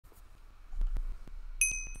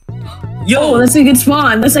Yo, that's a good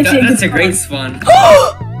spawn. That's actually that's a great spawn.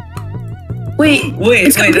 Wait,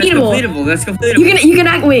 that's completable. You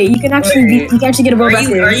can actually get a world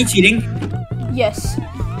record. Are you cheating? Yes.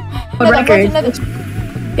 World record.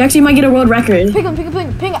 You actually might get a world record. Ping. I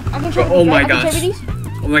can trade. Oh my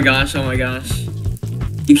gosh. Oh my gosh.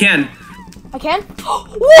 You can. I can?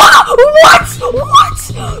 What?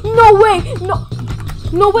 No way.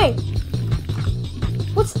 No way.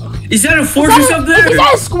 Is that a fortress up there? Is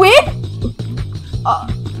that a squid?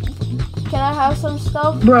 Can I have some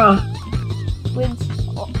stuff? Bruh.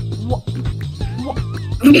 What?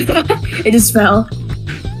 It just fell.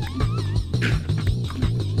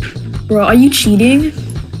 Bro, are you cheating?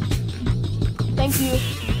 Thank you.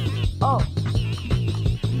 Oh.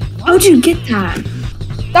 How'd you get that?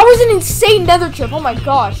 That was an insane nether trip. Oh my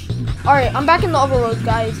gosh. Alright, I'm back in the overworld,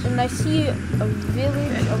 guys, and I see a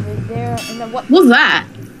village over there, and then what? What's that?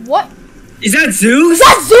 What? Is that Zeus? Is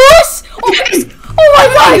that Zeus? Oh my god! Oh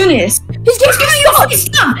my goodness! He's giving you free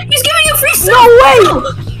stuff! He's giving you free stuff! No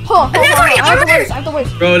way! I have the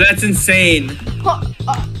worst. Bro, that's insane.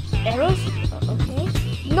 Arrows?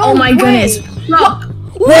 Okay. No Oh my goodness. What?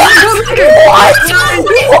 What?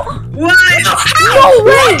 No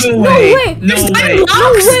way!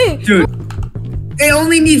 Dude, it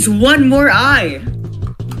only needs one more eye.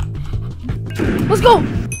 Let's go!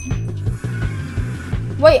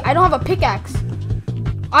 Wait, I don't have a pickaxe.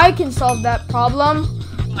 I can solve that problem.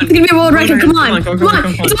 It's gonna be a world record. Come on. It's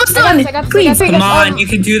almost done. Please. Come on, you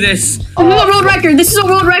can do this. A world record. This is a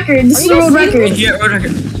world record. This is a world record. Yeah, world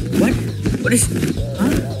record. What? What is? Huh?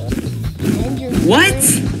 What?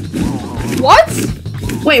 What?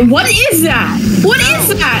 Wait, what is that? What is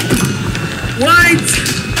that? What?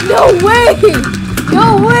 No way!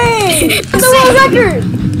 No way! It's a world record!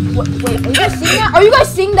 Wait, are you guys seeing that? Are you guys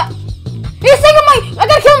seeing that? He's taking my... I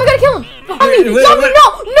gotta kill him! Zombie! No!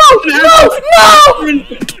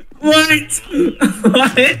 What?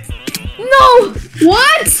 No!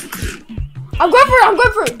 What? I'm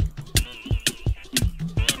going for it!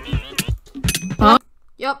 Huh?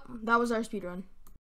 Yep, that was our speedrun.